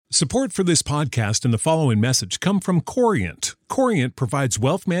Support for this podcast and the following message come from Corient. Corient provides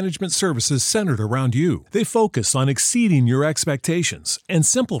wealth management services centered around you. They focus on exceeding your expectations and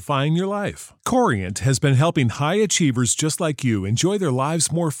simplifying your life. Corient has been helping high achievers just like you enjoy their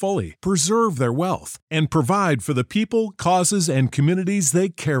lives more fully, preserve their wealth, and provide for the people, causes, and communities they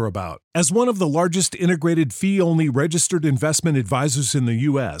care about. As one of the largest integrated fee-only registered investment advisors in the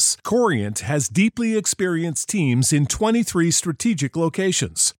U.S., Corient has deeply experienced teams in 23 strategic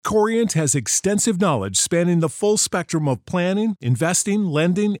locations. Corient has extensive knowledge spanning the full spectrum of planning, investing,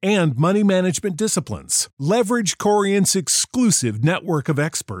 lending, and money management disciplines. Leverage Corient's exclusive network of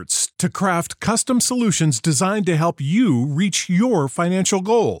experts to craft custom solutions designed to help you reach your financial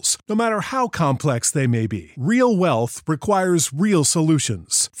goals, no matter how complex they may be. Real wealth requires real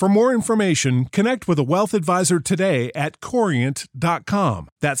solutions. For more information, connect with a wealth advisor today at Corient.com.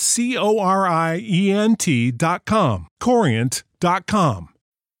 That's Corient.com. Corient.com.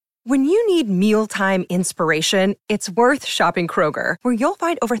 When you need mealtime inspiration, it's worth shopping Kroger, where you'll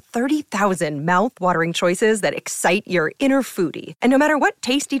find over 30,000 mouth-watering choices that excite your inner foodie. And no matter what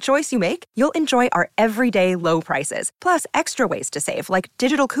tasty choice you make, you'll enjoy our everyday low prices, plus extra ways to save, like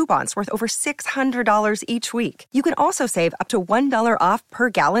digital coupons worth over $600 each week. You can also save up to $1 off per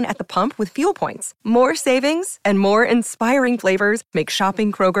gallon at the pump with fuel points. More savings and more inspiring flavors make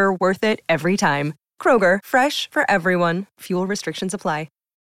shopping Kroger worth it every time. Kroger, fresh for everyone. Fuel restrictions apply.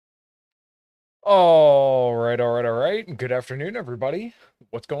 All right. Good afternoon, everybody.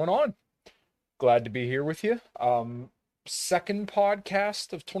 What's going on? Glad to be here with you. Second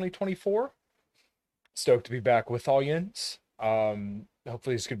podcast of 2024. Stoked to be back with all yins.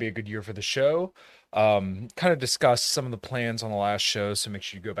 Hopefully it's going to be a good year for the show. Kind of discussed some of the plans on the last show, so make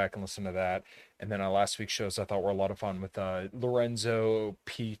sure you go back and listen to that. And then last week's shows I thought were a lot of fun with Lorenzo,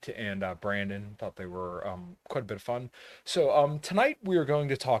 Pete, and Brandon. Thought they were quite a bit of fun. So tonight we are going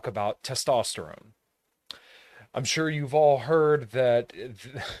to talk about testosterone. I'm sure you've all heard that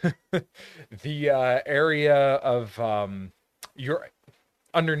the area of your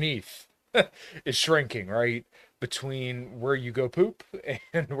underneath is shrinking, right? Between where you go poop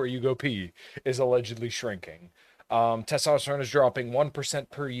and where you go pee is allegedly shrinking. Testosterone is dropping 1%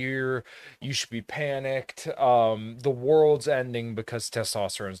 per year. You should be panicked. The world's ending because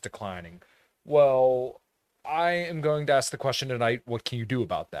testosterone is declining. Well, I am going to ask the question tonight, what can you do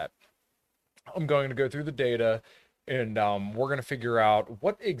about that? I'm going to go through the data and we're going to figure out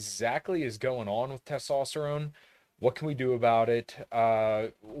what exactly is going on with testosterone. What can we do about it?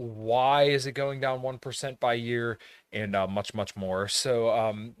 Why is it going down 1% by year? And much, much more.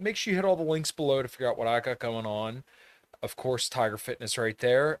 So make sure you hit all the links below to figure out what I got going on. Of course, Tiger Fitness right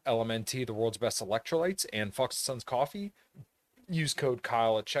there. LMNT, the world's best electrolytes, and Fox & Sons Coffee. Use code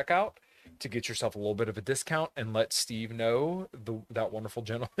Kyle at checkout to get yourself a little bit of a discount and let Steve know, that wonderful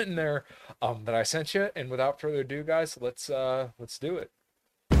gentleman there, that I sent you. And without further ado, guys, let's do it.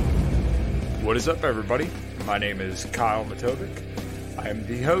 What is up, everybody? My name is Kyle Matovic. I am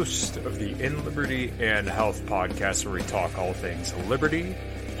the host of the In Liberty and Health podcast, where we talk all things liberty,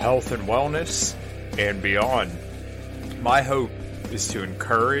 health and wellness, and beyond. My hope is to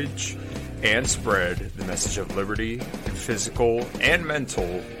encourage and spread the message of liberty and physical and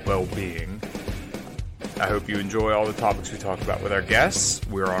mental well-being. I hope you enjoy all the topics we talk about with our guests.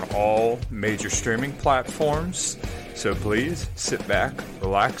 We're on all major streaming platforms, so please sit back,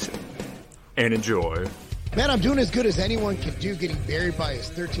 relax, and enjoy. Man, I'm doing as good as anyone can do getting buried by his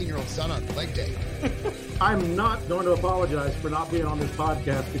 13-year-old son on leg day. I'm not going to apologize for not being on this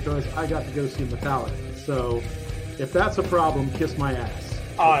podcast because I got to go see Metallica. So if that's a problem, kiss my ass.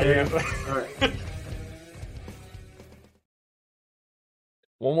 Okay? All right.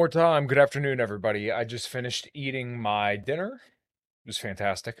 One more time, good afternoon, everybody. I just finished eating my dinner. It was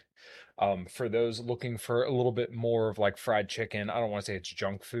fantastic. For those looking for a little bit more of like fried chicken, I don't want to say it's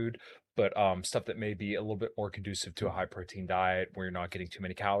junk food, but stuff that may be a little bit more conducive to a high protein diet where you're not getting too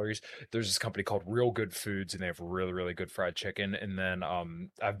many calories. There's this company called Real Good Foods, and they have really, really good fried chicken. And then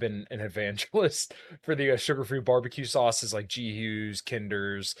I've been an evangelist for the sugar-free barbecue sauces like G. Hughes,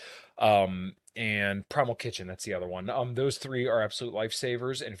 Kinder's, and Primal Kitchen. That's the other one. Those three are absolute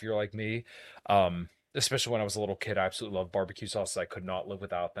lifesavers. And if you're like me, especially when I was a little kid, I absolutely loved barbecue sauces. I could not live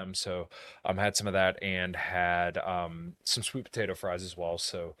without them. So I had some of that and had some sweet potato fries as well.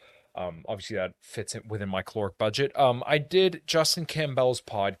 So obviously that fits within my caloric budget. I did Justin Campbell's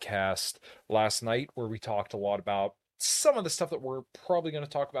podcast last night where we talked a lot about some of the stuff that we're probably going to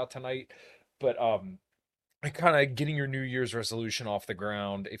talk about tonight, but kind of getting your New Year's resolution off the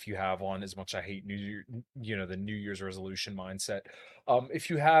ground if you have one. As much as I hate the New Year's resolution mindset. If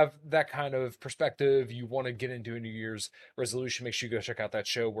you have that kind of perspective, you want to get into a New Year's resolution, make sure you go check out that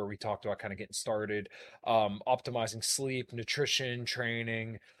show where we talked about kind of getting started, optimizing sleep, nutrition,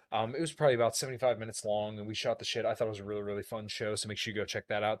 training. It was probably about 75 minutes long and we shot the shit. I thought it was a really, really fun show. So make sure you go check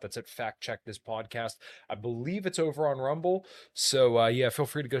that out. That's at Fact Check This Podcast. I believe it's over on Rumble. So yeah, feel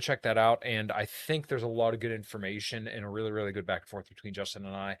free to go check that out. And I think there's a lot of good information and a really, really good back and forth between Justin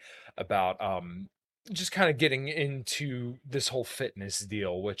and I about just kind of getting into this whole fitness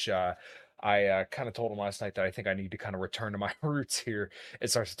deal, which I kind of told him last night that I think I need to kind of return to my roots here and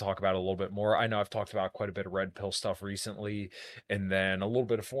start to talk about it a little bit more. I know I've talked about quite a bit of red pill stuff recently, and then a little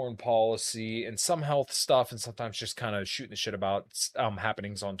bit of foreign policy and some health stuff, and sometimes just kind of shooting the shit about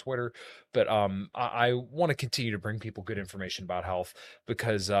happenings on Twitter. But I want to continue to bring people good information about health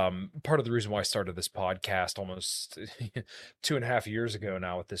because part of the reason why I started this podcast almost 2.5 years ago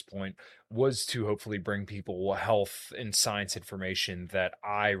now at this point was to hopefully bring people health and science information that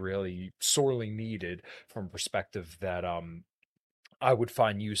I really sorely needed from a perspective that I would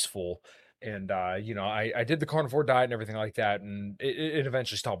find useful. And I did the carnivore diet and everything like that, and it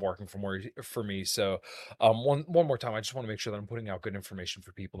eventually stopped working for me. So, one more time, I just want to make sure that I'm putting out good information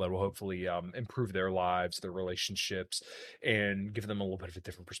for people that will hopefully improve their lives, their relationships, and give them a little bit of a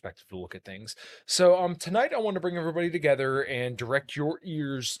different perspective to look at things. So, tonight I want to bring everybody together and direct your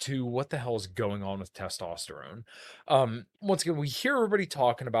ears to what the hell is going on with testosterone. Once again, we hear everybody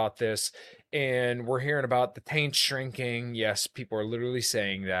talking about this, and we're hearing about the taint shrinking. Yes, people are literally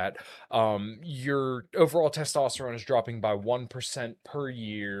saying that. Your overall testosterone is dropping by 1% per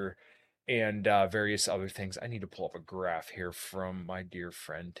year, and various other things. I need to pull up a graph here from my dear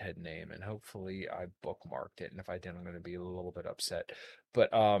friend Ted Naiman. Hopefully I bookmarked it, and if I did, I'm going to be a little bit upset.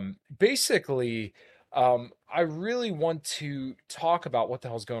 But basically, I really want to talk about what the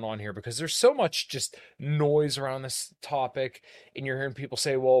hell's going on here because there's so much just noise around this topic, and you're hearing people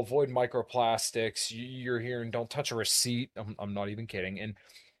say, well, avoid microplastics. You're hearing don't touch a receipt. I'm not even kidding. And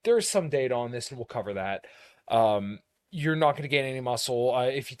there's some data on this, and we'll cover that. You're not going to gain any muscle.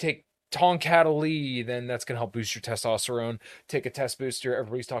 If you take Tonkat, then that's going to help boost your testosterone. Take a test booster.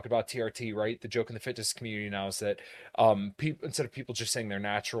 Everybody's talking about TRT, right? The joke in the fitness community now is that instead of people just saying they're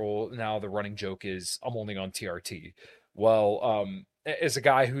natural, now the running joke is I'm only on TRT. Well, as a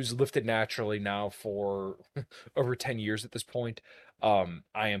guy who's lifted naturally now for over 10 years at this point, I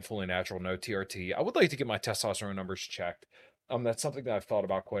am fully natural, no TRT. I would like to get my testosterone numbers checked. That's something that I've thought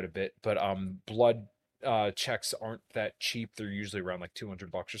about quite a bit, but blood checks aren't that cheap. They're usually around like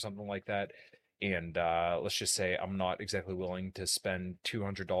 $200 or something like that. And let's just say I'm not exactly willing to spend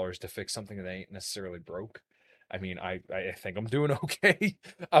 $200 to fix something that ain't necessarily broke. I mean, I think I'm doing okay.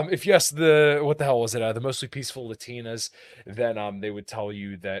 If you ask what the hell was it? The Mostly Peaceful Latinas, then they would tell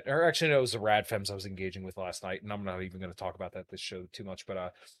you that, or actually, no, it was the Rad Femmes I was engaging with last night, and I'm not even going to talk about that this show too much,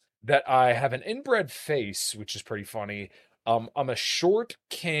 but that I have an inbred face, which is pretty funny. I'm a short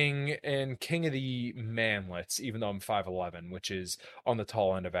king and king of the manlets, even though I'm 5'11", which is on the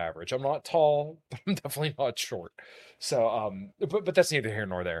tall end of average. I'm not tall, but I'm definitely not short. So, but that's neither here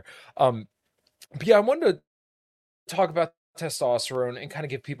nor there. But yeah, I wanted to talk about testosterone and kind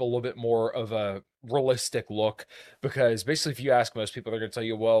of give people a little bit more of a realistic look, because basically, if you ask most people, they're going to tell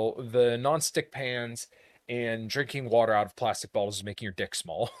you, well, the non-stick pans and drinking water out of plastic bottles is making your dick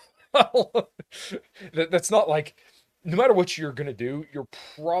small. That's not like, no matter what you're going to do, you're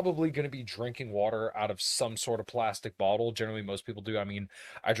probably going to be drinking water out of some sort of plastic bottle. Generally, most people do. I mean,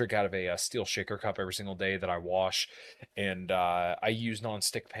 I drink out of a steel shaker cup every single day that I wash, and I use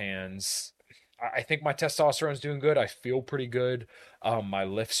non-stick pans. I think my testosterone is doing good. I feel pretty good. My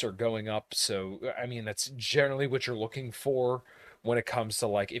lifts are going up. So, I mean, that's generally what you're looking for when it comes to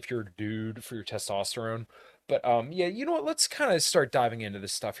like if you're a dude for your testosterone. But yeah, you know what? Let's kind of start diving into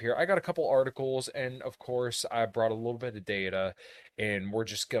this stuff here. I got a couple articles, and of course, I brought a little bit of data, and we're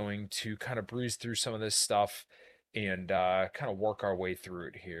just going to kind of breeze through some of this stuff and kind of work our way through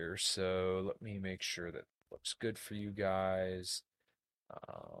it here. So let me make sure that it looks good for you guys.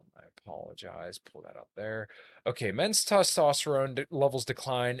 I apologize. Pull that up there. Okay, men's testosterone levels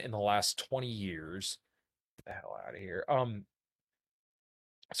decline in the last 20 years. Get the hell out of here.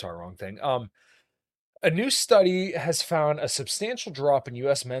 Sorry, wrong thing. A new study has found a substantial drop in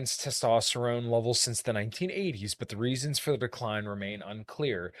U.S. men's testosterone levels since the 1980s, but the reasons for the decline remain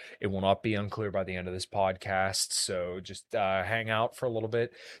unclear. It will not be unclear by the end of this podcast, so just hang out for a little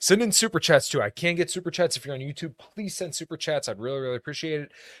bit. Send in super chats too. I can get super chats. If you're on YouTube, please send super chats. I'd really, really appreciate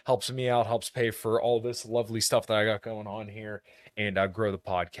it. Helps me out, helps pay for all this lovely stuff that I got going on here and grow the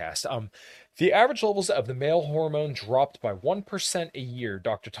podcast. The average levels of the male hormone dropped by 1% a year,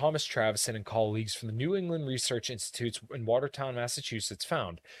 Dr. Thomas Travison and colleagues from the New England Research Institute in Watertown, Massachusetts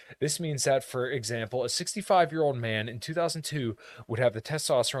found. This means that, for example, a 65-year-old man in 2002 would have the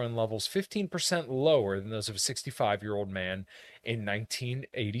testosterone levels 15% lower than those of a 65-year-old man in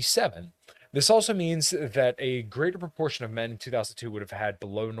 1987. This also means that a greater proportion of men in 2002 would have had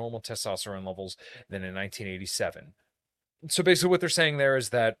below normal testosterone levels than in 1987. So basically what they're saying there is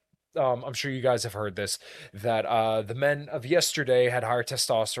that I'm sure you guys have heard this, that the men of yesterday had higher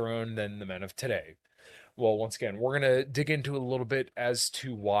testosterone than the men of today. Well, once again, we're going to dig into a little bit as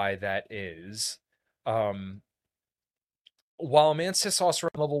to why that is. While a man's testosterone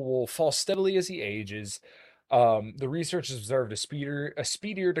level will fall steadily as he ages, the research has observed a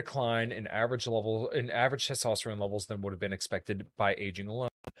speedier decline in average testosterone levels than would have been expected by aging alone.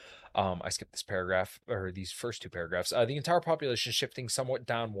 I skipped this paragraph, or these first two paragraphs. The entire population shifting somewhat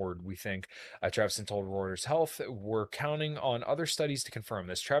downward, we think, Travison told Reuters Health. We're counting on other studies to confirm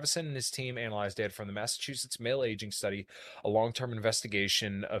this. Travison and his team analyzed data from the Massachusetts Male Aging Study, a long-term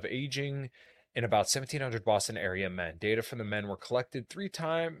investigation of aging in about 1,700 Boston area men. Data from the men were collected for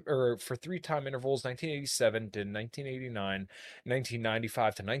three-time intervals: 1987 to 1989, 1995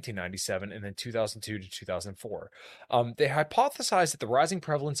 to 1997, and then 2002 to 2004. They hypothesized that the rising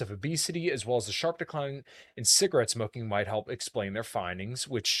prevalence of obesity, as well as the sharp decline in cigarette smoking, might help explain their findings,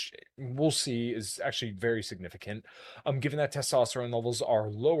 which we'll see is actually very significant, given that testosterone levels are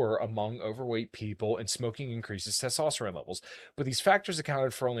lower among overweight people and smoking increases testosterone levels. But these factors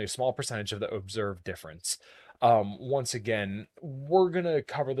accounted for only a small percentage of the observed difference. Once again, we're going to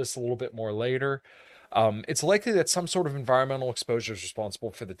cover this a little bit more later. It's likely that some sort of environmental exposure is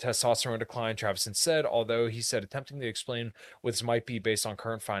responsible for the testosterone decline, Travison said, although he said attempting to explain what this might be based on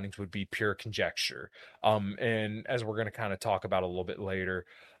current findings would be pure conjecture. And as we're going to kind of talk about a little bit later,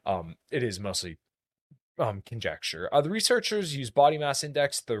 it is mostly conjecture. The researchers use body mass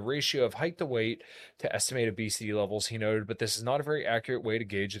index, the ratio of height to weight, to estimate obesity levels, he noted, but this is not a very accurate way to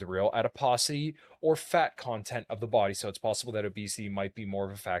gauge the real adiposity or fat content of the body, so it's possible that obesity might be more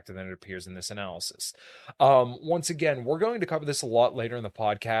of a factor than it appears in this analysis. Once again, we're going to cover this a lot later in the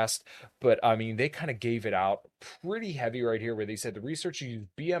podcast, but I mean, they kind of gave it out pretty heavy right here, where they said the researchers used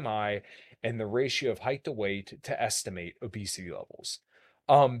BMI and the ratio of height to weight to estimate obesity levels.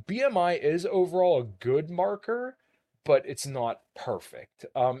 BMI is overall a good marker, but it's not perfect.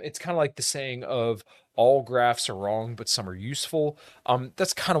 It's kind of like the saying of all graphs are wrong, but some are useful.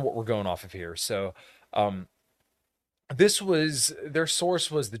 That's kind of what we're going off of here. So, their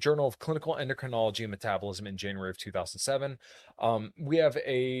source was the Journal of Clinical Endocrinology and Metabolism in January of 2007. We have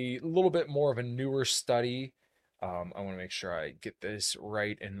a little bit more of a newer study. I want to make sure I get this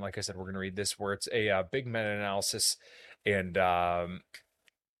right. And like I said, we're going to read this, where it's a big meta-analysis, and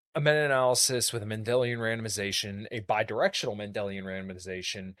a meta-analysis with a Mendelian randomization, a bidirectional Mendelian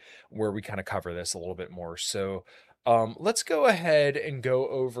randomization, where we kind of cover this a little bit more. So let's go ahead and go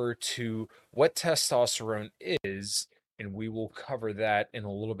over to what testosterone is, and we will cover that in a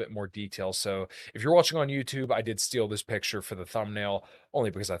little bit more detail. So if you're watching on YouTube, I did steal this picture for the thumbnail only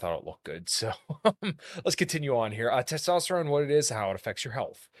because I thought it looked good. So let's continue on here. Testosterone, what it is, how it affects your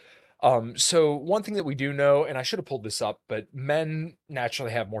health. So one thing that we do know, and I should have pulled this up, but men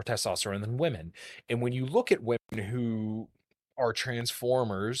naturally have more testosterone than women. And when you look at women who are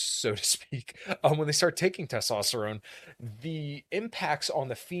transformers, so to speak, when they start taking testosterone, the impacts on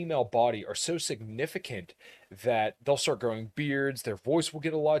the female body are so significant that they'll start growing beards, their voice will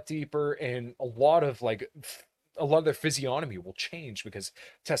get a lot deeper, and a lot of their physiognomy will change because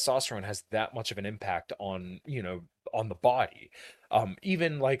testosterone has that much of an impact on, on the body.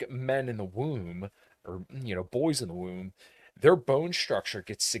 Even like men in the womb, or, boys in the womb, their bone structure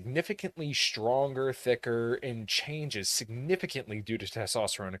gets significantly stronger, thicker, and changes significantly due to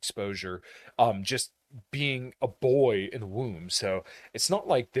testosterone exposure, just being a boy in the womb. So it's not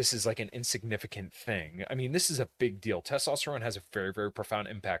like this is like an insignificant thing. I mean, this is a big deal. Testosterone has a very, very profound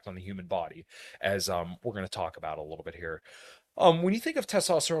impact on the human body, as we're going to talk about a little bit here. When you think of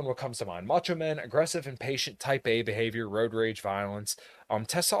testosterone, what comes to mind? Macho men, aggressive, impatient, type A behavior, road rage, violence.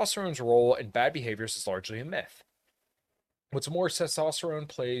 Testosterone's role in bad behaviors is largely a myth. What's more, testosterone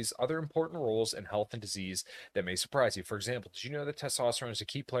plays other important roles in health and disease that may surprise you. For example, did you know that testosterone is a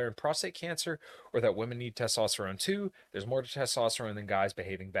key player in prostate cancer, or that women need testosterone too? There's more to testosterone than guys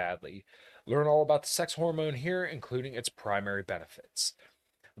behaving badly. Learn all about the sex hormone here, including its primary benefits.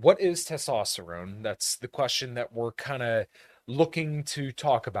 What is testosterone? That's the question that we're kind of looking to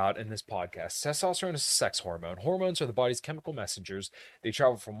talk about in this podcast. Testosterone is a sex hormone. Hormones are the body's chemical messengers. They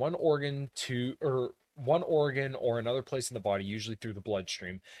travel from one organ one organ or another place in the body, usually through the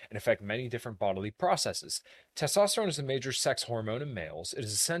bloodstream, and affect many different bodily processes. Testosterone is a major sex hormone in males. It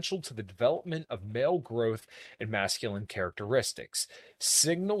is essential to the development of male growth and masculine characteristics.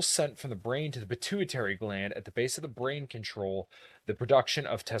 Signals sent from the brain to the pituitary gland at the base of the brain control the production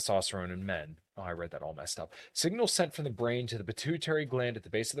of testosterone in men. Oh, I read that all messed up. Signals sent from the brain to the pituitary gland at the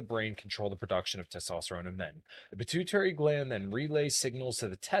base of the brain control the production of testosterone in men. The pituitary gland then relays signals to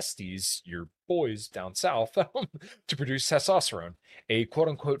the testes, your boys down south, to produce testosterone. A quote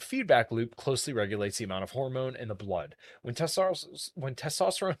unquote feedback loop closely regulates the amount of hormone in the blood. When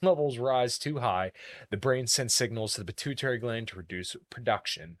testosterone levels rise too high, the brain sends signals to the pituitary gland to reduce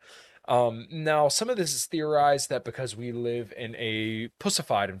production. Now, some of this is theorized that because we live in a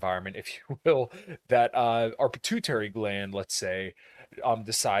pussified environment, if you will, that our pituitary gland, let's say,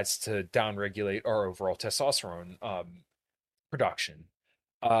 decides to downregulate our overall testosterone production.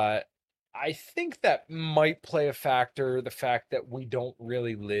 Uh, I think that might play a factor, the fact that we don't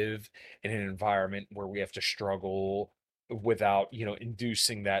really live in an environment where we have to struggle without,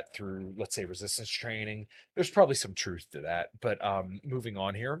 inducing that through, let's say, resistance training. There's probably some truth to that. But moving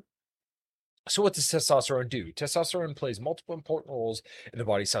on here. So what does testosterone do? Testosterone plays multiple important roles in the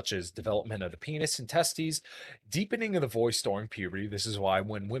body, such as development of the penis and testes, deepening of the voice during puberty. This is why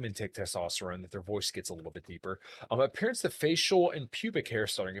when women take testosterone, that their voice gets a little bit deeper. Appearance of facial and pubic hair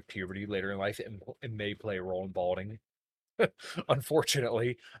starting at puberty. Later in life, it may play a role in balding.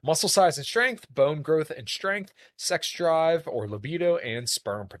 Unfortunately, muscle size and strength, bone growth and strength, sex drive or libido, and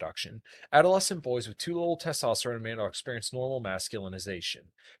sperm production. Adolescent boys with too little testosterone may not experience normal masculinization.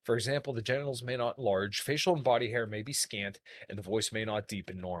 For example, the genitals may not enlarge, facial and body hair may be scant, and the voice may not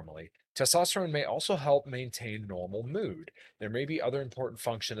deepen normally. Testosterone may also help maintain normal mood. There may be other important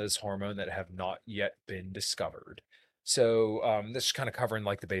functions of this hormone that have not yet been discovered. So this is kind of covering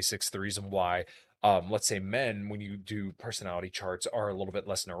like the basics, the reason why let's say men, when you do personality charts, are a little bit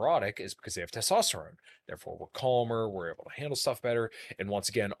less neurotic is because they have testosterone. Therefore, we're calmer, we're able to handle stuff better. And once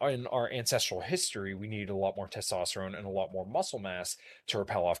again, in our ancestral history, we need a lot more testosterone and a lot more muscle mass to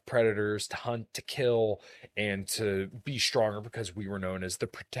repel off predators, to hunt, to kill, and to be stronger because we were known as the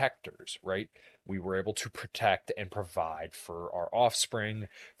protectors, right? We were able to protect and provide for our offspring,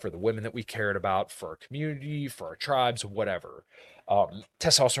 for the women that we cared about, for our community, for our tribes, whatever.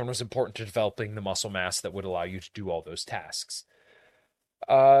 Testosterone was important to developing the muscle mass that would allow you to do all those tasks.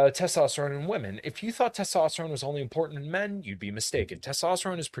 Testosterone in women. If you thought testosterone was only important in men, you'd be mistaken.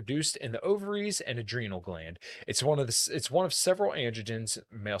 Testosterone is produced in the ovaries and adrenal gland. It's one of several androgens,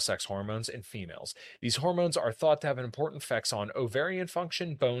 male sex hormones, in females. These hormones are thought to have important effects on ovarian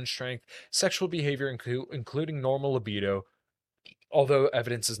function, bone strength, sexual behavior, including normal libido, although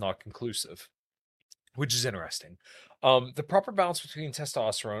evidence is not conclusive, which is interesting. The proper balance between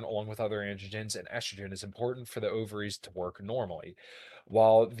testosterone, along with other androgens and estrogen, is important for the ovaries to work normally.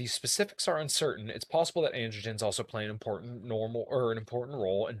 While the specifics are uncertain, it's possible that androgens also play an important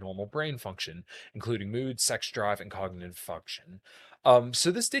role in normal brain function, including mood, sex drive, and cognitive function.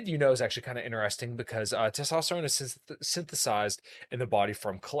 So this did you know is actually kind of interesting because testosterone is synthesized in the body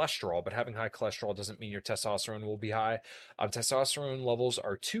from cholesterol, but having high cholesterol doesn't mean your testosterone will be high. Testosterone levels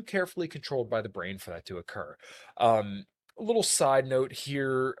are too carefully controlled by the brain for that to occur. A little side note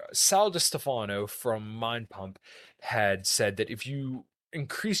here, Sal DiStefano from Mind Pump had said that if you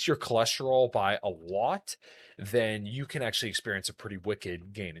increase your cholesterol by a lot, then you can actually experience a pretty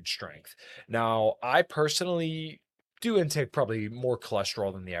wicked gain in strength. Now, I personally do intake probably more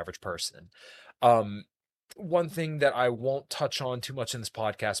cholesterol than the average person. Um, One thing that I won't touch on too much in this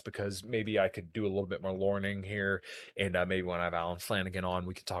podcast because maybe I could do a little bit more learning here, and maybe when I have Alan Flanagan on,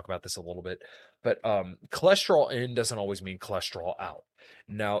 we can talk about this a little bit. But cholesterol in doesn't always mean cholesterol out.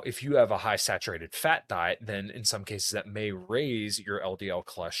 Now, if you have a high saturated fat diet, then in some cases that may raise your LDL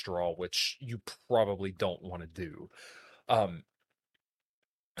cholesterol, which you probably don't want to do. Um,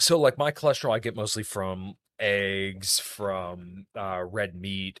 so like my cholesterol I get mostly from eggs, from red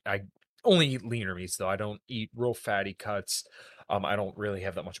meat. I only eat leaner meats though. I don't eat real fatty cuts. I don't really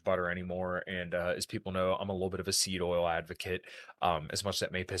have that much butter anymore. And as people know, I'm a little bit of a seed oil advocate. As much as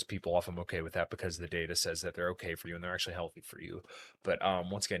that may piss people off, I'm okay with that because the data says that they're okay for you and they're actually healthy for you. But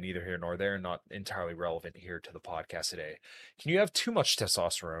once again, neither here nor there, not entirely relevant here to the podcast today. Can you have too much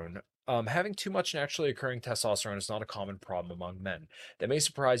testosterone? Having too much naturally occurring testosterone is not a common problem among men. That may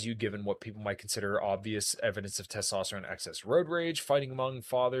surprise you given what people might consider obvious evidence of testosterone excess: road rage, fighting among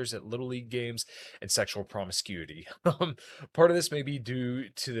fathers at Little League games, and sexual promiscuity. Part of this may be due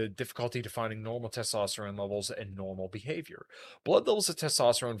to the difficulty defining normal testosterone levels and normal behavior. Blood levels of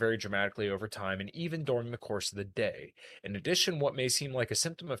testosterone vary dramatically over time and even during the course of the day. In addition, what may seem like a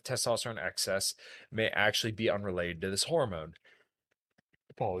symptom of testosterone excess may actually be unrelated to this hormone.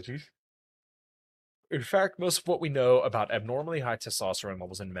 Apologies. In fact, most of what we know about abnormally high testosterone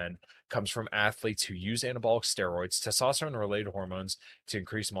levels in men comes from athletes who use anabolic steroids, testosterone related hormones to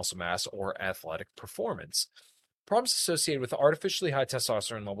increase muscle mass or athletic performance. Problems associated with artificially high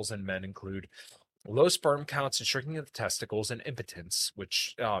testosterone levels in men include low sperm counts and shrinking of the testicles, and impotence,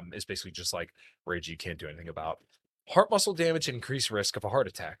 which is basically just like rage you can't do anything about. Heart muscle damage and increased risk of a heart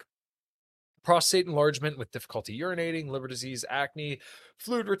attack. Prostate enlargement with difficulty urinating, liver disease, acne,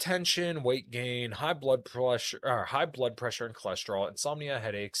 fluid retention, weight gain, high blood pressure and cholesterol, insomnia,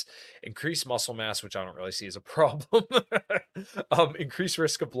 headaches, increased muscle mass, which I don't really see as a problem, increased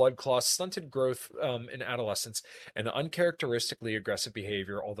risk of blood clots, stunted growth in adolescence, and uncharacteristically aggressive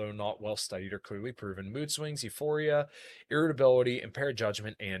behavior, although not well studied or clearly proven, mood swings, euphoria, irritability, impaired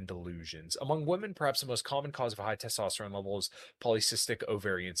judgment, and delusions. Among women, perhaps the most common cause of high testosterone levels: polycystic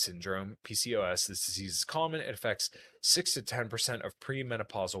ovarian syndrome, PCOS. This disease is common. It affects 6 to 10% of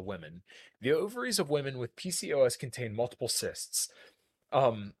premenopausal women. The ovaries of women with PCOS contain multiple cysts.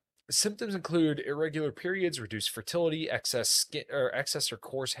 Symptoms include irregular periods, reduced fertility, excess or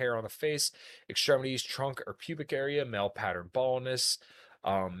coarse hair on the face, extremities, trunk or pubic area, male pattern baldness,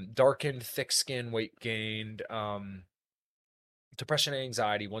 darkened, thick skin, weight gained, depression and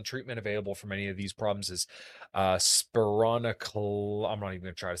anxiety. One treatment available for many of these problems is spironolactone. I'm not even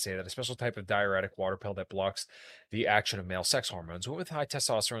going to try to say that. A special type of diuretic water pill that blocks the action of male sex hormones. Women with high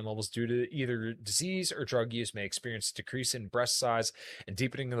testosterone levels due to either disease or drug use may experience decrease in breast size and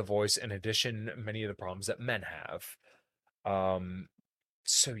deepening of the voice. In addition, many of the problems that men have.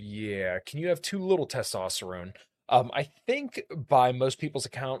 So yeah, can you have too little testosterone? I think by most people's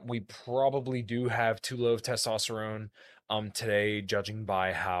account, we probably do have too low of testosterone today, judging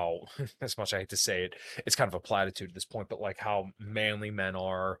by how, as much I hate to say it, it's kind of a platitude at this point, but like how manly men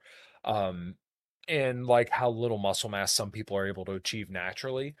are, um, and like how little muscle mass some people are able to achieve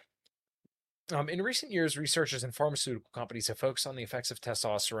naturally. In recent years, researchers and pharmaceutical companies have focused on the effects of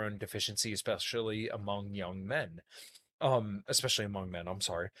testosterone deficiency, especially among young men. Especially among men, I'm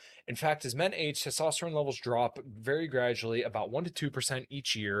sorry. In fact, as men age, testosterone levels drop very gradually, about 1 to 2%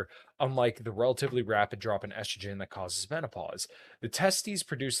 each year, unlike the relatively rapid drop in estrogen that causes menopause. The testes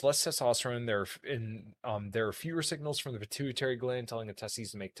produce less testosterone. There are fewer signals from the pituitary gland telling the testes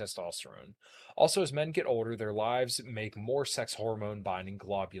to make testosterone. Also, as men get older, their lives make more sex hormone binding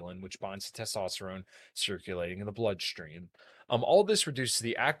globulin, which binds to testosterone circulating in the bloodstream. All of this reduces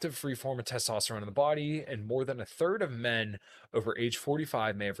the active free form of testosterone in the body, and more than a third of men over age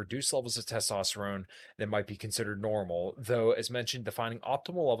 45 may have reduced levels of testosterone that might be considered normal, though, as mentioned, defining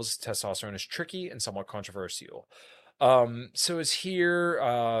optimal levels of testosterone is tricky and somewhat controversial. So as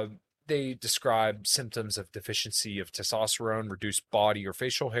here, they describe symptoms of deficiency of testosterone: reduced body or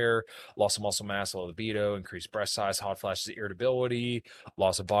facial hair, loss of muscle mass, low libido, increased breast size, hot flashes, irritability,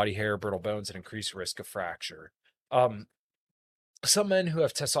 loss of body hair, brittle bones, and increased risk of fracture. Some men who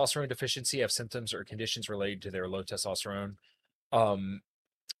have testosterone deficiency have symptoms or conditions related to their low testosterone um,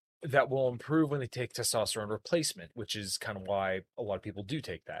 that will improve when they take testosterone replacement, which is kind of why a lot of people do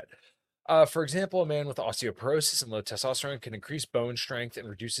take that. For example, a man with osteoporosis and low testosterone can increase bone strength and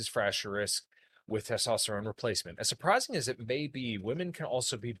reduces fracture risk with testosterone replacement. As surprising as it may be, women can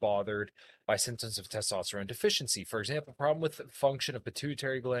also be bothered by symptoms of testosterone deficiency. For example, problem with the function of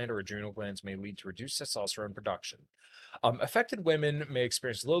pituitary gland or adrenal glands may lead to reduced testosterone production. Affected women may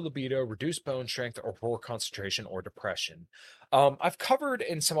experience low libido, reduced bone strength, or poor concentration or depression. I've covered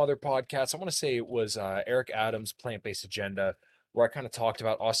in some other podcasts, I want to say it was Eric Adams' Plant Based Agenda, where I kind of talked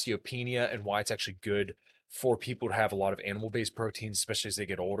about osteopenia and why it's actually good for people to have a lot of animal based proteins, especially as they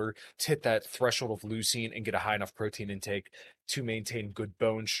get older, to hit that threshold of leucine and get a high enough protein intake to maintain good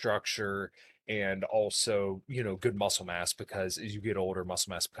bone structure and also, good muscle mass, because as you get older,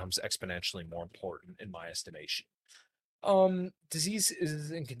 muscle mass becomes exponentially more important in my estimation.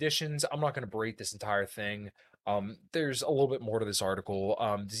 Diseases and conditions. I'm not going to berate this entire thing. There's a little bit more to this article.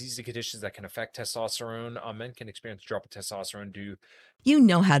 Diseases and conditions that can affect testosterone. Men can experience a drop of testosterone due You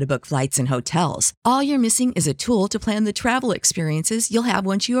know how to book flights and hotels. All you're missing is a tool to plan the travel experiences you'll have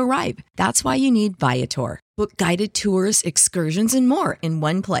once you arrive. That's why you need Viator. Book guided tours, excursions, and more in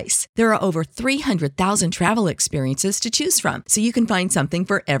one place. There are over 300,000 travel experiences to choose from, so you can find something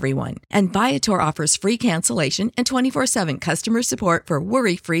for everyone. And Viator offers free cancellation and 24/7 customer support for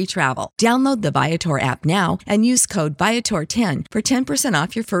worry-free travel. Download the Viator app now and use code Viator10 for 10%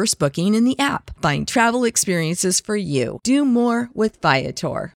 off your first booking in the app. Find travel experiences for you. Do more with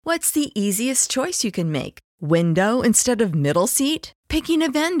Viator. What's the easiest choice you can make? Window instead of middle seat? Picking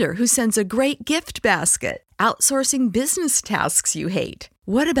a vendor who sends a great gift basket? Outsourcing business tasks you hate?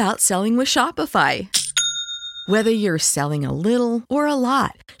 What about selling with Shopify? Whether you're selling a little or a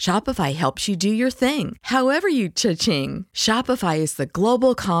lot, Shopify helps you do your thing, however you cha-ching. Shopify is the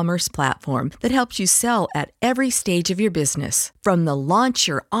global commerce platform that helps you sell at every stage of your business. From the launch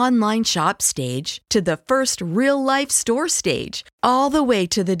your online shop stage to the first real-life store stage, all the way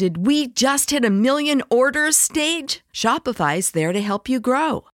to the did we just hit 1 million orders stage. Shopify's there to help you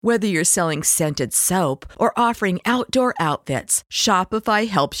grow. Whether you're selling scented soap or offering outdoor outfits, Shopify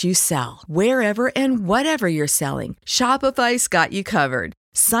helps you sell. Wherever and whatever you're selling, Shopify's got you covered.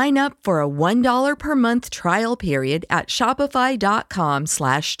 Sign up for a $1 per month trial period at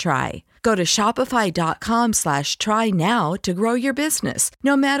shopify.com/try. Go to shopify.com/try now to grow your business,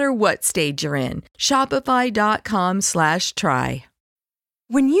 no matter what stage you're in. Shopify.com/try.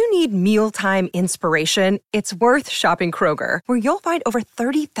 When you need mealtime inspiration, it's worth shopping Kroger, where you'll find over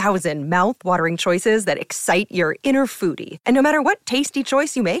 30,000 mouth-watering choices that excite your inner foodie. And no matter what tasty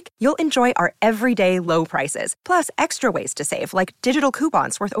choice you make, you'll enjoy our everyday low prices, plus extra ways to save, like digital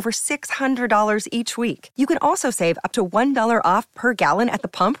coupons worth over $600 each week. You can also save up to $1 off per gallon at the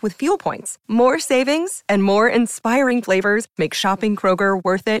pump with fuel points. More savings and more inspiring flavors make shopping Kroger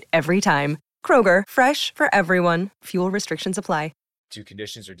worth it every time. Kroger, fresh for everyone. Fuel restrictions apply. To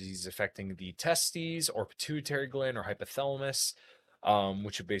conditions or diseases affecting the testes or pituitary gland or hypothalamus,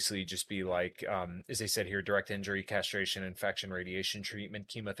 which would basically just be like, as they said here, direct injury, castration, infection, radiation treatment,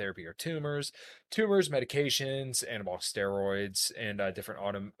 chemotherapy, or tumors, medications, anabolic steroids, and different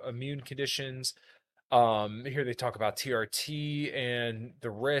autoimmune conditions. Here they talk about TRT and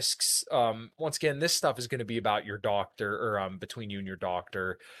the risks. Once again, this stuff is going to be about your doctor, or between you and your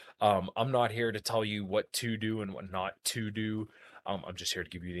doctor. I'm not here to tell you what to do and what not to do. I'm just here to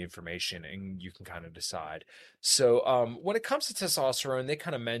give you the information and you can kind of decide. So when it comes to testosterone, they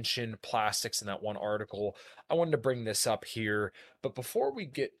kind of mention plastics in that one article. I wanted to bring this up here, but before we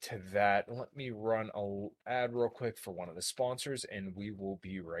get to that, let me run an ad real quick for one of the sponsors and we will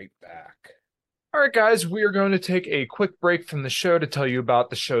be right back. All right, guys, we are going to take a quick break from the show to tell you about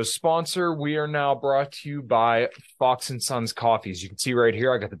the show's sponsor. We are now brought to you by Fox & Sons Coffee. As you can see right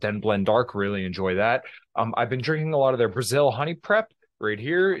here, I got the Den Blend Dark. Really enjoy that. I've been drinking a lot of their Brazil Honey Prep right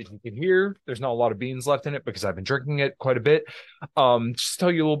here. As you can hear, there's not a lot of beans left in it because I've been drinking it quite a bit. Just to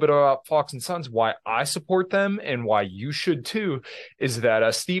tell you a little bit about Fox & Sons, why I support them and why you should too, is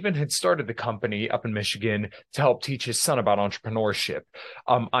that Stephen had started the company up in Michigan to help teach his son about entrepreneurship.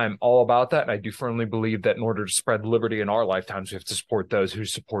 I'm all about that, and I do firmly believe that in order to spread liberty in our lifetimes, we have to support those who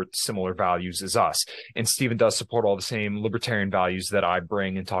support similar values as us. And Stephen does support all the same libertarian values that I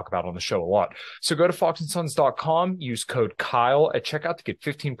bring and talk about on the show a lot. So go to foxandsons.com, use code Kyle at checkout to get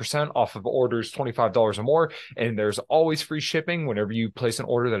 15% off of orders $25 or more, and there's always free shipping whenever you place an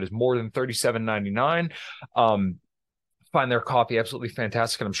order that is more than $37.99. Find their coffee absolutely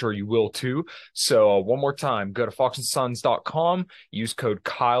fantastic, and I'm sure you will too. So one more time, go to foxandsons.com, use code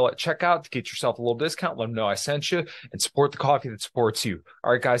Kyle at checkout to get yourself a little discount. Let them know I sent you, and support the coffee that supports you.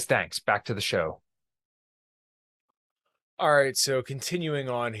 All right, guys, thanks. Back to the show. All right, so continuing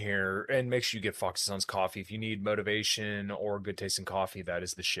on here, and make sure you get Fox & Sons coffee. If you need motivation or good tasting coffee, that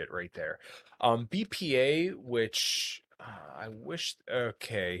is the shit right there. BPA, which I wish,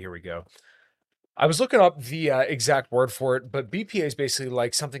 okay, here we go. I was looking up the exact word for it, but BPA is basically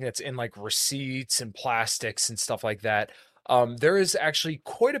like something that's in like receipts and plastics and stuff like that. There is actually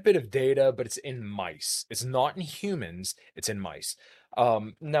quite a bit of data, but it's in mice. It's not in humans, it's in mice.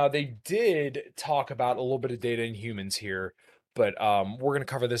 Now they did talk about a little bit of data in humans here, but we're going to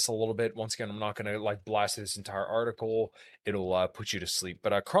cover this a little bit. Once again, I'm not going to like blast this entire article. It'll put you to sleep.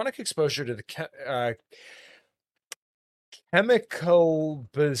 But chronic exposure to the chemical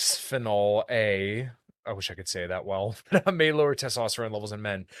bisphenol A, I wish I could say that well, may lower testosterone levels in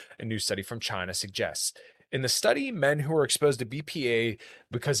men. A new study from China suggests. In the study, men who were exposed to BPA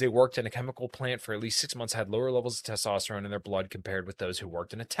because they worked in a chemical plant for at least 6 months had lower levels of testosterone in their blood compared with those who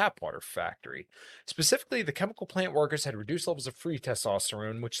worked in a tap water factory. Specifically, the chemical plant workers had reduced levels of free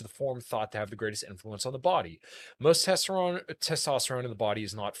testosterone, which is the form thought to have the greatest influence on the body. Most testosterone in the body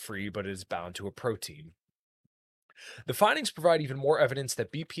is not free, but it is bound to a protein. The findings provide even more evidence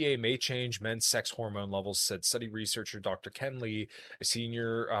that BPA may change men's sex hormone levels, said study researcher Dr. Ken Lee, a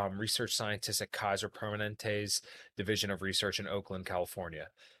senior research scientist at Kaiser Permanente's Division of Research in Oakland, California.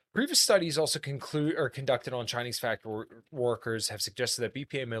 Previous studies also conducted on Chinese factory workers have suggested that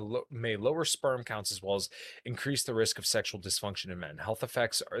BPA may lower sperm counts as well as increase the risk of sexual dysfunction in men. Health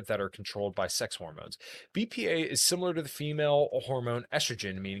effects that are controlled by sex hormones. BPA is similar to the female hormone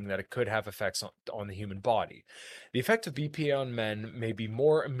estrogen, meaning that it could have effects on the human body. The effect of BPA on men may be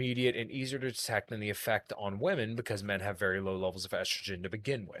more immediate and easier to detect than the effect on women because men have very low levels of estrogen to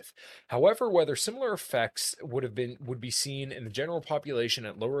begin with. However, whether similar effects would be seen in the general population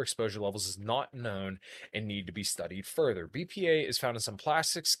at lower exposure levels is not known and need to be studied further. BPA is found in some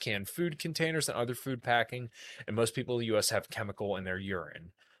plastics, canned food containers, and other food packing, and most people in the US have chemical in their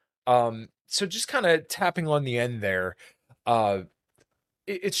urine. So just kind of tapping on the end there, uh,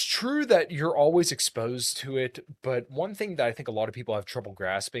 it's true that you're always exposed to it, but one thing that I think a lot of people have trouble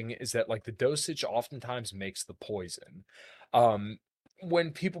grasping is that like the dosage oftentimes makes the poison. Um,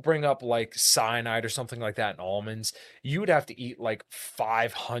 when people bring up like cyanide or something like that in almonds, you would have to eat like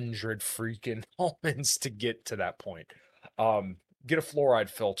 500 freaking almonds to get to that point. Get a fluoride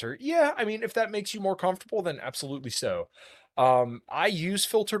filter. Yeah, I mean, if that makes you more comfortable, then absolutely so. I use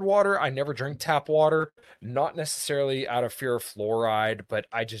filtered water. I never drink tap water, not necessarily out of fear of fluoride, but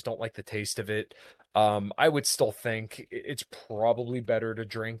I just don't like the taste of it. I would still think it's probably better to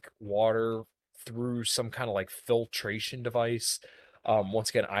drink water through some kind of like filtration device. Once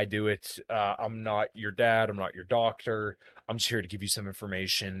again, I do it. I'm not your dad. I'm not your doctor. I'm just here to give you some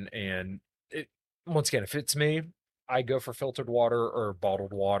information. And it, once again, if it's me, I go for filtered water or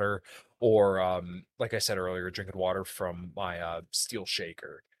bottled water, or like I said earlier, drinking water from my steel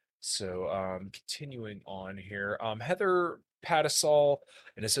shaker. So continuing on here, Heather Patisol,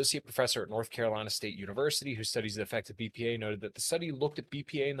 an associate professor at North Carolina State University who studies the effect of BPA, noted that the study looked at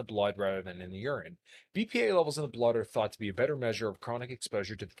BPA in the blood rather than in the urine. BPA levels in the blood are thought to be a better measure of chronic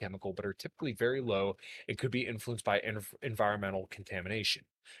exposure to the chemical, but are typically very low and could be influenced by environmental contamination.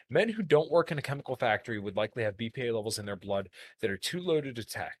 Men who don't work in a chemical factory would likely have BPA levels in their blood that are too low to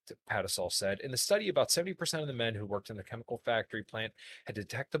detect, Patisol said. In the study, about 70% of the men who worked in the chemical factory plant had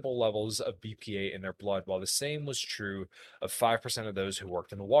detectable levels of BPA in their blood, while the same was true of 5% of those who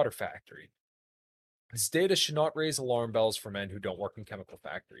worked in the water factory. This data should not raise alarm bells for men who don't work in chemical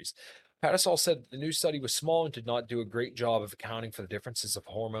factories. Patisol said that the new study was small and did not do a great job of accounting for the differences of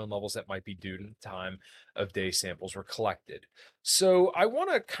hormone levels that might be due to the time of day samples were collected. So I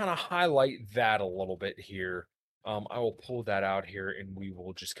want to kind of highlight that a little bit here. I will pull that out here and we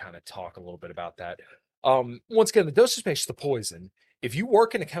will just kind of talk a little bit about that. Once again, the dosage makes the poison. If you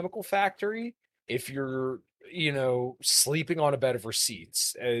work in a chemical factory, if you're sleeping on a bed of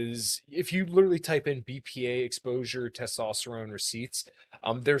receipts, as if you literally type in BPA exposure, testosterone receipts,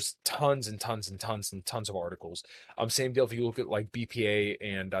 there's tons and tons and tons and tons of articles. Same deal if you look at like BPA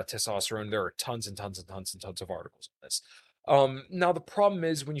and testosterone, there are tons and tons and tons and tons of articles on this. Now the problem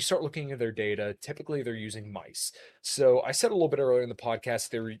is when you start looking at their data, typically they're using mice. So I said a little bit earlier in the podcast,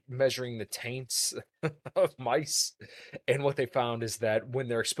 they're measuring the taints of mice. And what they found is that when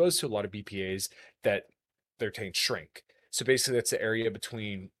they're exposed to a lot of BPAs, that their taints shrink. So basically that's the area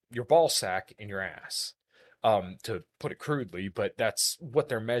between your ball sack and your ass, to put it crudely, but that's what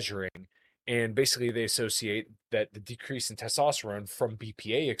they're measuring. And basically they associate that the decrease in testosterone from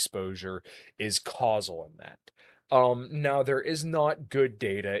BPA exposure is causal in that. Now there is not good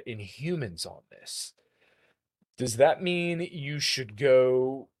data in humans on this. Does that mean you should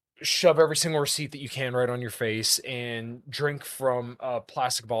go shove every single receipt that you can right on your face and drink from a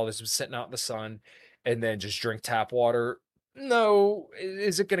plastic bottle that's been sitting out in the sun and then just drink tap water? No.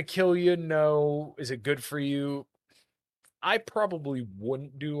 Is it going to kill you? No. Is it good for you? I probably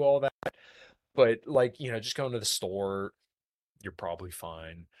wouldn't do all that, but like, just going to the store, you're probably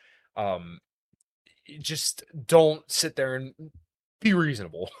fine. Um, just don't sit there and be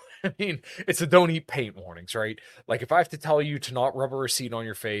reasonable. I mean, it's a don't eat paint warnings, right? Like if I have to tell you to not rub a receipt on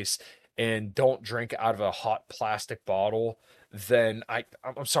your face and don't drink out of a hot plastic bottle, then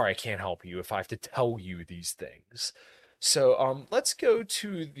I'm sorry, I can't help you if I have to tell you these things. So let's go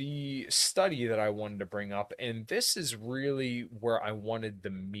to the study that I wanted to bring up, and this is really where I wanted the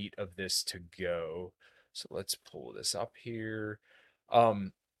meat of this to go. So let's pull this up here.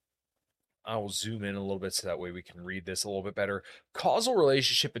 Um, I will zoom in a little bit so that way we can read this a little bit better. Causal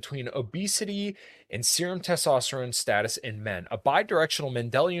relationship between obesity and serum testosterone status in men, a bidirectional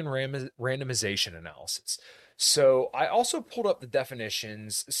Mendelian randomization analysis. So I also pulled up the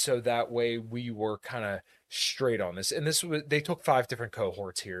definitions so that way we were kind of straight on this. And this was, they took 5 different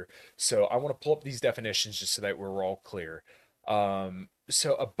cohorts here. So I want to pull up these definitions just so that we're all clear.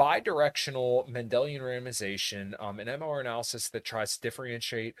 So a bidirectional Mendelian randomization, an MR analysis that tries to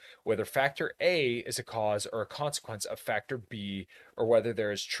differentiate whether factor A is a cause or a consequence of factor B, or whether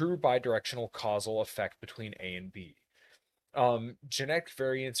there is true bidirectional causal effect between A and B. Genetic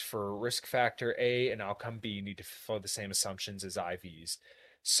variants for risk factor A and outcome B need to follow the same assumptions as IVs.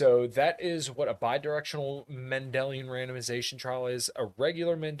 So that is what a bidirectional Mendelian randomization trial is. A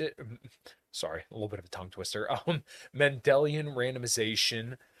regular sorry, a little bit of a tongue twister. Mendelian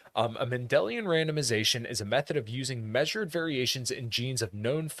randomization. A Mendelian randomization is a method of using measured variations in genes of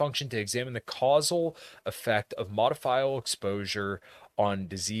known function to examine the causal effect of modifiable exposure on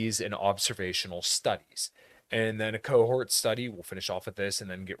disease in observational studies. And then a cohort study, we'll finish off with this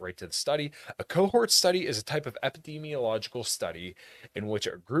and then get right to the study. A cohort study is a type of epidemiological study in which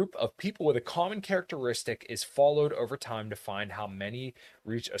a group of people with a common characteristic is followed over time to find how many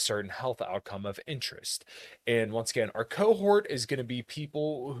reach a certain health outcome of interest. And once again, our cohort is going to be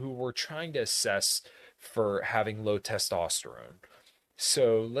people who we're trying to assess for having low testosterone.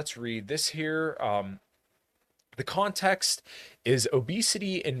 So let's read this here. The context is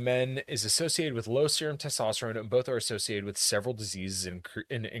obesity in men is associated with low serum testosterone, and both are associated with several diseases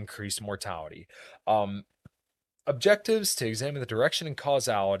and increased mortality. Objectives to examine the direction and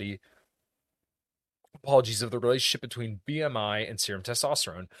causality, of the relationship between BMI and serum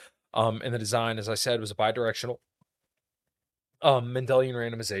testosterone. And the design, as I said, was a bidirectional Mendelian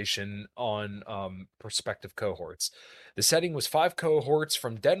randomization on prospective cohorts. The setting was 5 cohorts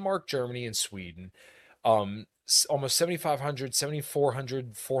from Denmark, Germany, and Sweden. Almost 7,500,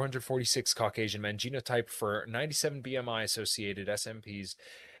 7,400, 446 Caucasian men, genotype for 97 BMI associated SNPs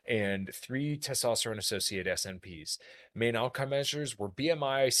and 3 testosterone associated SNPs. Main outcome measures were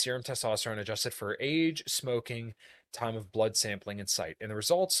BMI, serum testosterone adjusted for age, smoking, time of blood sampling, and site. And the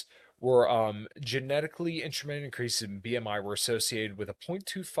results were genetically instrumented increases in BMI were associated with a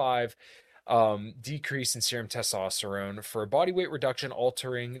 0.25 decrease in serum testosterone. For a body weight reduction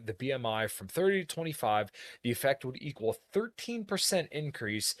altering the BMI from 30 to 25, the effect would equal a 13%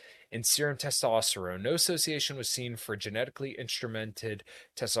 increase in serum testosterone. No association was seen for genetically instrumented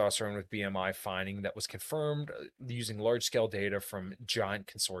testosterone with BMI finding that was confirmed using large-scale data from Giant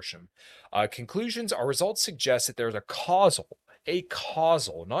Consortium. Conclusions, our results suggest that there's a causal,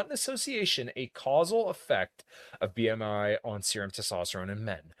 not an association, a causal effect of BMI on serum testosterone in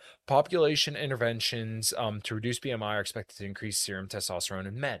men. Population interventions to reduce BMI are expected to increase serum testosterone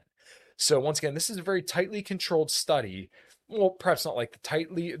in men. So once again, this is a very tightly controlled study. Well, perhaps not like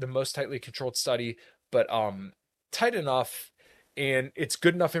the most tightly controlled study, but tight enough, and it's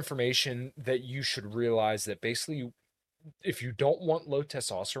good enough information that you should realize that basically, if you don't want low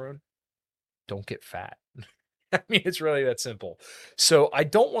testosterone, don't get fat. I mean, it's really that simple. So I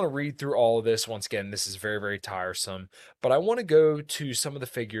don't want to read through all of this. Once again, this is very, very tiresome, but I want to go to some of the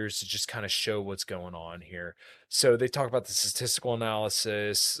figures to just kind of show what's going on here. So they talk about the statistical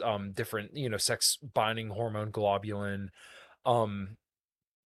analysis, different, sex binding hormone globulin,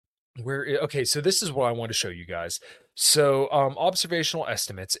 okay, so this is what I want to show you guys. So observational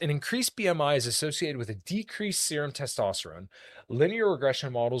estimates. An increased BMI is associated with a decreased serum testosterone. Linear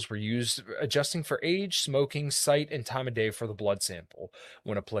regression models were used adjusting for age, smoking, site, and time of day for the blood sample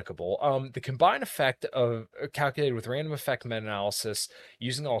when applicable. The combined effect of calculated with random effect meta-analysis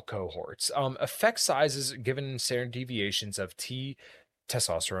using all cohorts. Effect sizes given standard deviations of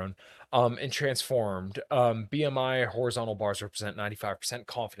testosterone and transformed. BMI horizontal bars represent 95%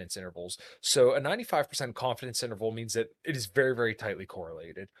 confidence intervals. So a 95% confidence interval means that it is very, very tightly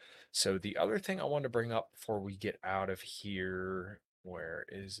correlated. So the other thing I want to bring up before we get out of here, where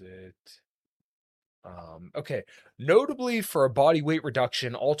is it? Okay, notably for a body weight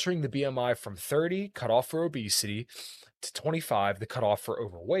reduction, altering the BMI from 30, cutoff for obesity, to 25, the cutoff for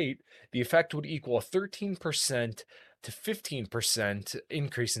overweight, the effect would equal a 13% to 15%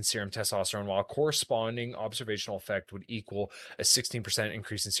 increase in serum testosterone, while a corresponding observational effect would equal a 16%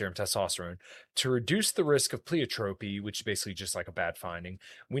 increase in serum testosterone. To reduce the risk of pleiotropy, which is basically just like a bad finding,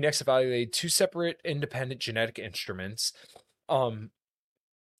 we next evaluated 2 separate independent genetic instruments.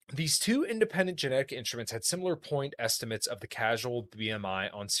 These 2 independent genetic instruments had similar point estimates of the causal BMI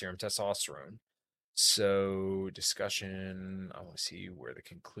on serum testosterone. So discussion, I want to see where the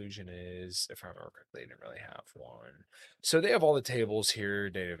conclusion is. If I remember correctly, they didn't really have one. So they have all the tables here,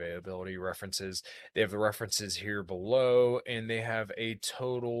 data availability, references. They have the references here below, and they have a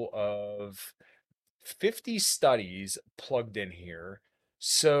total of 50 studies plugged in here.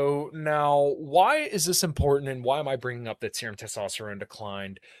 So now, why is this important, and why am I bringing up that serum testosterone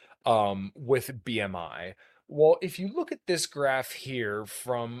declined with BMI? Well, if you look at this graph here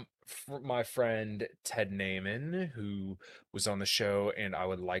from my friend Ted Naiman, who was on the show, and I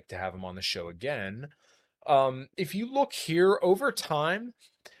would like to have him on the show again. If you look here over time,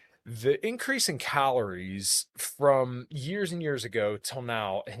 the increase in calories from years and years ago till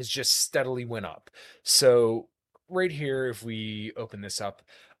now has just steadily went up. So right here, if we open this up,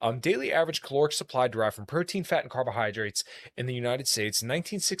 daily average caloric supply derived from protein, fat, and carbohydrates in the United States,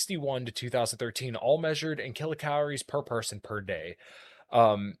 1961 to 2013, all measured in kilocalories per person per day.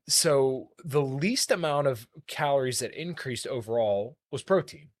 So the least amount of calories that increased overall was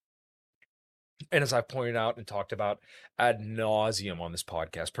protein. And as I've pointed out and talked about ad nauseum on this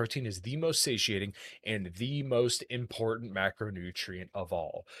podcast, protein is the most satiating and the most important macronutrient of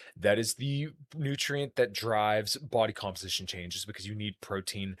all. That is the nutrient that drives body composition changes, because you need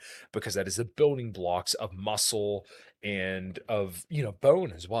protein, because that is the building blocks of muscle and of,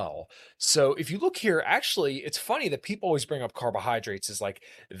 bone as well. So if you look here, actually, it's funny that people always bring up carbohydrates as like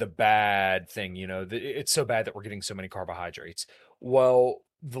the bad thing. It's so bad that we're getting so many carbohydrates. Well,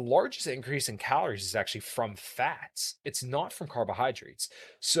 the largest increase in calories is actually from fats. It's not from carbohydrates.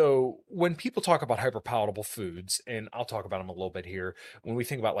 So when people talk about hyperpalatable foods, and I'll talk about them a little bit here, when we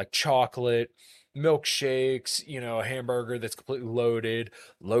think about like chocolate, milkshakes, a hamburger that's completely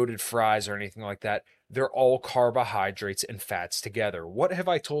loaded fries or anything like that, they're all carbohydrates and fats together. What have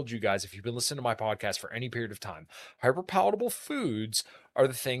I told you guys if you've been listening to my podcast for any period of time? Hyperpalatable foods are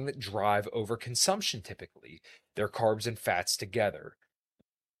the thing that drive overconsumption typically. They're carbs and fats together.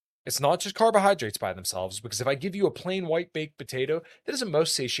 It's not just carbohydrates by themselves, because if I give you a plain white baked potato, that is the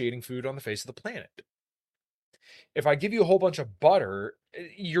most satiating food on the face of the planet. If I give you a whole bunch of butter,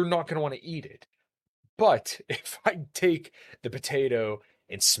 you're not going to want to eat it. But if I take the potato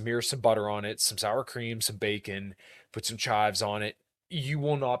and smear some butter on it, some sour cream, some bacon, put some chives on it, you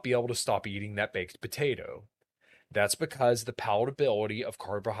will not be able to stop eating that baked potato. That's because the palatability of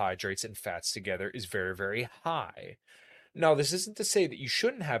carbohydrates and fats together is very, very high. Now, this isn't to say that you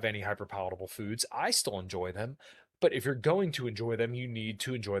shouldn't have any hyperpalatable foods. I still enjoy them, but if you're going to enjoy them, you need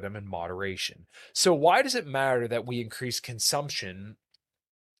to enjoy them in moderation. So why does it matter that we increase consumption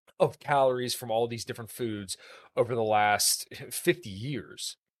of calories from all these different foods over the last 50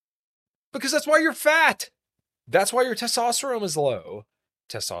 years? Because that's why you're fat. That's why your testosterone is low.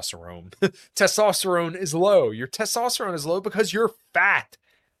 Testosterone is low. Your testosterone is low because you're fat.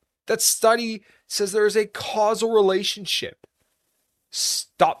 That study says there is a causal relationship.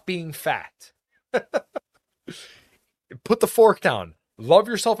 Stop being fat. Put the fork down. Love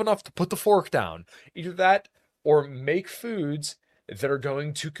yourself enough to put the fork down. Either that or make foods that are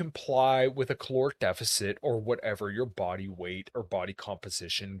going to comply with a caloric deficit or whatever your body weight or body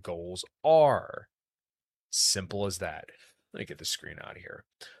composition goals are. Simple as that. Let me get the screen out of here.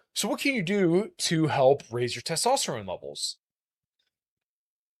 So what can you do to help raise your testosterone levels?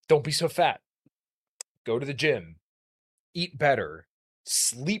 Don't be so fat. Go to the gym. Eat better.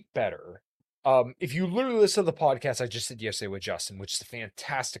 Sleep better. If you literally listen to the podcast I just did yesterday with Justin, which is a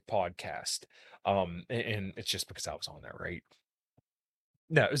fantastic podcast, and it's just because I was on there, right?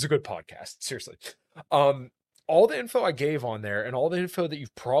 No, it was a good podcast. Seriously. All the info I gave on there and all the info that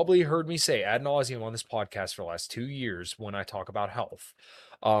you've probably heard me say ad nauseum on this podcast for the last 2 years when I talk about health,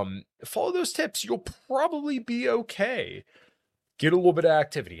 follow those tips. You'll probably be okay. Get a little bit of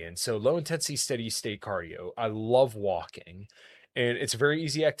activity in. So low intensity, steady state cardio. I love walking, and it's a very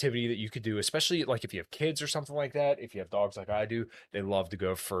easy activity that you could do, especially like if you have kids or something like that. If you have dogs like I do, they love to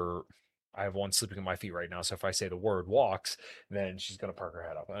go for, I have one sleeping at my feet right now. So if I say the word walks, then she's going to perk her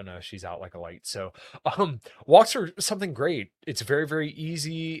head up. Oh no, she's out like a light. So, walks are something great. It's very, very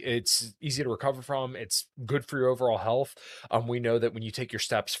easy. It's easy to recover from. It's good for your overall health. We know that when you take your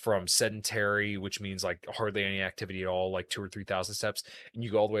steps from sedentary, which means like hardly any activity at all, like 2,000 or 3,000 steps, and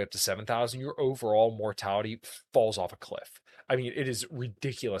you go all the way up to 7,000, your overall mortality falls off a cliff. I mean, it is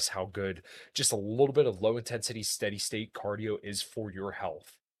ridiculous how good just a little bit of low intensity, steady state cardio is for your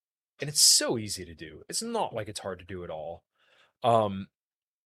health. And it's so easy to do. It's not like it's hard to do at all. Um,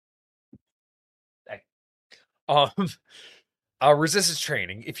 resistance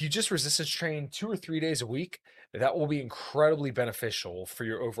training. If you just resistance train 2 or 3 days a week, that will be incredibly beneficial for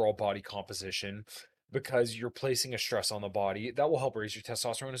your overall body composition, because you're placing a stress on the body that will help raise your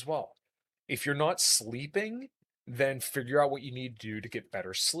testosterone as well. If you're not sleeping, then figure out what you need to do to get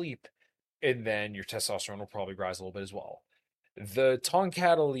better sleep, and then your testosterone will probably rise a little bit as well. The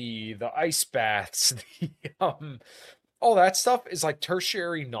Tonkatali, the ice baths, the all that stuff is like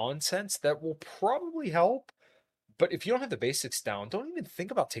tertiary nonsense that will probably help. But if you don't have the basics down, don't even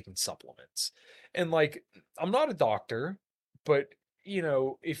think about taking supplements. And like, I'm not a doctor, but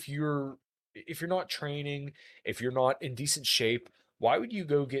if you're not training, if you're not in decent shape, why would you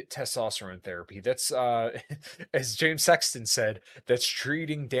go get testosterone therapy? That's as James Sexton said, that's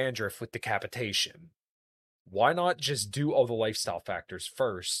treating dandruff with decapitation. Why not just do all the lifestyle factors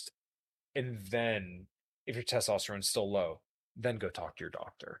first, and then if your testosterone's still low, then go talk to your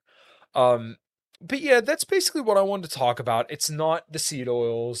doctor. But yeah, that's basically what I wanted to talk about. It's not the seed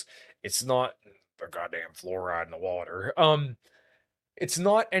oils, it's not the goddamn fluoride in the water. It's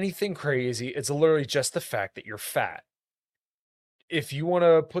not anything crazy. It's literally just the fact that you're fat. If you want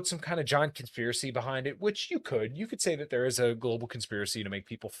to put some kind of giant conspiracy behind it, which you could say that there is a global conspiracy to make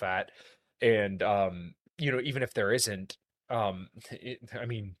people fat. And, even if there isn't, I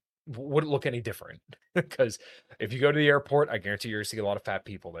mean, would it look any different? Because if you go to the airport, I guarantee you're going to see a lot of fat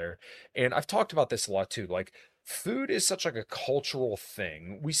people there. And I've talked about this a lot too. Like, food is such like a cultural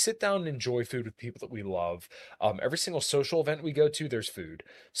thing. We sit down and enjoy food with people that we love. Every single social event we go to, there's food.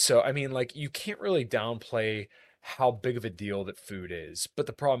 So, I mean, like, you can't really downplay how big of a deal that food is. But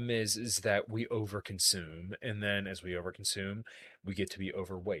the problem is that we overconsume, and then as we overconsume, we get to be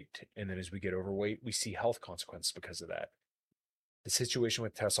overweight. And then as we get overweight, we see health consequences because of that. The situation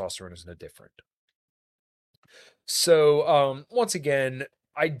with testosterone is no different. So, once again,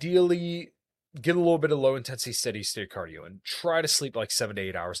 ideally get a little bit of low intensity steady state cardio and try to sleep like 7 to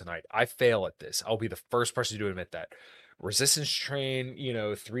 8 hours a night. I fail at this. I'll be the first person to admit that. Resistance train,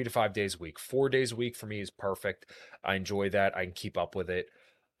 3 to 5 days a week. 4 days a week for me is perfect. I enjoy that. I can keep up with it.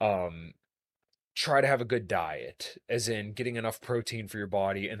 Try to have a good diet, as in getting enough protein for your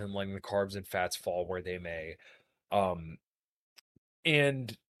body and then letting the carbs and fats fall where they may.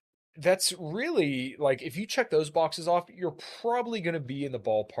 And that's really like, if you check those boxes off, you're probably going to be in the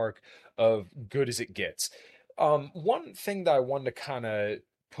ballpark of good as it gets. One thing that I wanted to kind of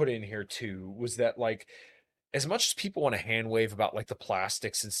put in here too was that, like, as much as people want to hand wave about like the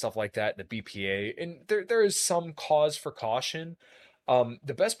plastics and stuff like that, the BPA, and there is some cause for caution.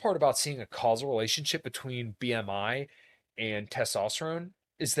 The best part about seeing a causal relationship between BMI and testosterone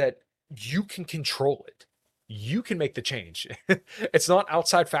is that you can control it. You can make the change. It's not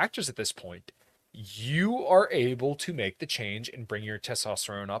outside factors at this point. You are able to make the change and bring your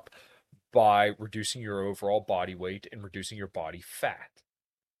testosterone up by reducing your overall body weight and reducing your body fat.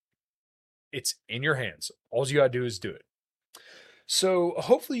 It's in your hands. All you got to do is do it. So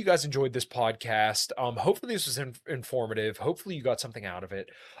hopefully you guys enjoyed this podcast. Hopefully this was informative. Hopefully you got something out of it.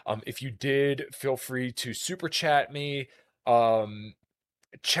 If you did, feel free to super chat me.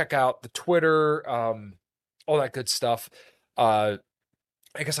 Check out the Twitter, all that good stuff. I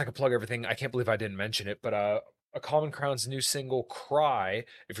guess I could plug everything. I can't believe I didn't mention it, but A Common Crown's new single, Cry,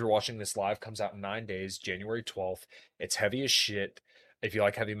 if you're watching this live, comes out in 9 days, January 12th. It's heavy as shit. If you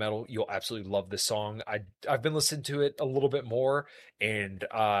like heavy metal, you'll absolutely love this song. I've been listening to it a little bit more, and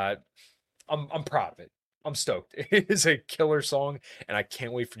I'm proud of it. I'm stoked. It is a killer song, and I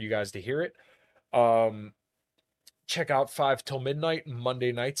can't wait for you guys to hear it. Check out 5 Till Midnight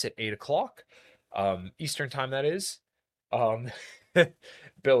Monday nights at 8 o'clock Eastern time. That is.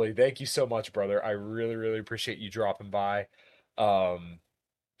 Billy, thank you so much, brother. I really, really appreciate you dropping by.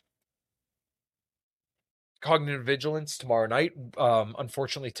 Cognitive Vigilance tomorrow night.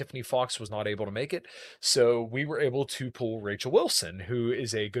 Unfortunately, Tiffany Fox was not able to make it, so we were able to pull Rachel Wilson, who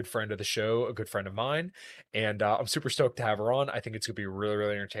is a good friend of the show, a good friend of mine, and I'm super stoked to have her on. I think it's going to be a really,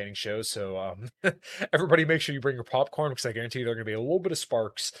 really entertaining show, so everybody make sure you bring your popcorn, because I guarantee you there are going to be a little bit of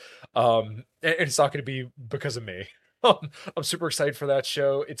sparks, and it's not going to be because of me. I'm super excited for that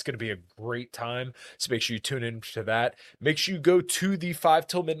show. It's going to be a great time. So make sure you tune in to that. Make sure you go to the 5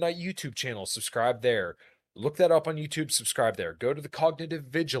 Till Midnight YouTube channel. Subscribe there. Look that up on YouTube, subscribe there. Go to the Cognitive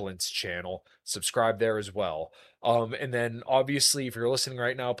Vigilance channel, subscribe there as well. And then obviously, if you're listening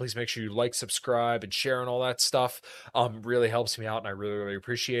right now, please make sure you like, subscribe, and share and all that stuff. Really helps me out, and I really, really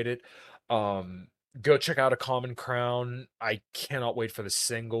appreciate it. Go check out A Common Crown. I cannot wait for the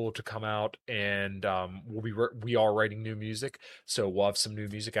single to come out, and we are writing new music, so we'll have some new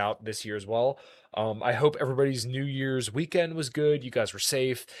music out this year as well. I hope everybody's New Year's weekend was good. You guys were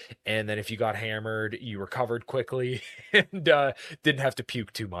safe, and then if you got hammered, you recovered quickly and didn't have to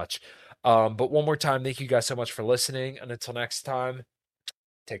puke too much. But one more time, thank you guys so much for listening, and until next time,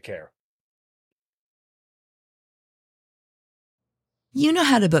 take care. You know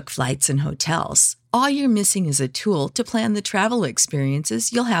how to book flights and hotels. All you're missing is a tool to plan the travel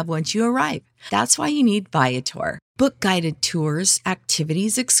experiences you'll have once you arrive. That's why you need Viator. Book guided tours,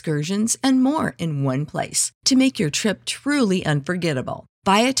 activities, excursions, and more in one place to make your trip truly unforgettable.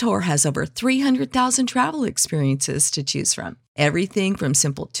 Viator has over 300,000 travel experiences to choose from. Everything from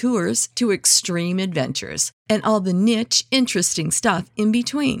simple tours to extreme adventures and all the niche, interesting stuff in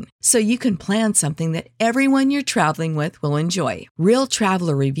between. So you can plan something that everyone you're traveling with will enjoy. Real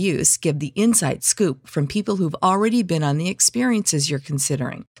traveler reviews give the inside scoop from people who've already been on the experiences you're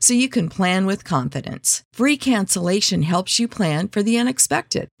considering. So you can plan with confidence. Free cancellation helps you plan for the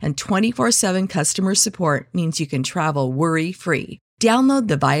unexpected. And 24/7 customer support means you can travel worry-free. Download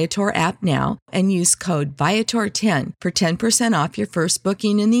the Viator app now and use code Viator10 for 10% off your first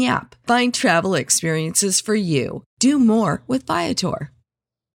booking in the app. Find travel experiences for you. Do more with Viator.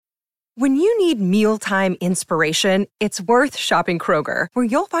 When you need mealtime inspiration, it's worth shopping Kroger, where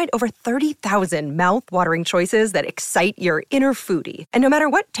you'll find over 30,000 mouth-watering choices that excite your inner foodie. And no matter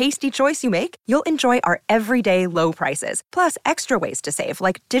what tasty choice you make, you'll enjoy our everyday low prices, plus extra ways to save,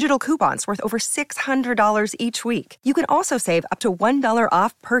 like digital coupons worth over $600 each week. You can also save up to $1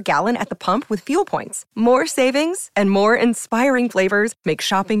 off per gallon at the pump with fuel points. More savings and more inspiring flavors make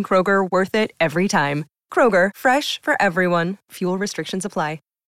shopping Kroger worth it every time. Kroger, fresh for everyone. Fuel restrictions apply.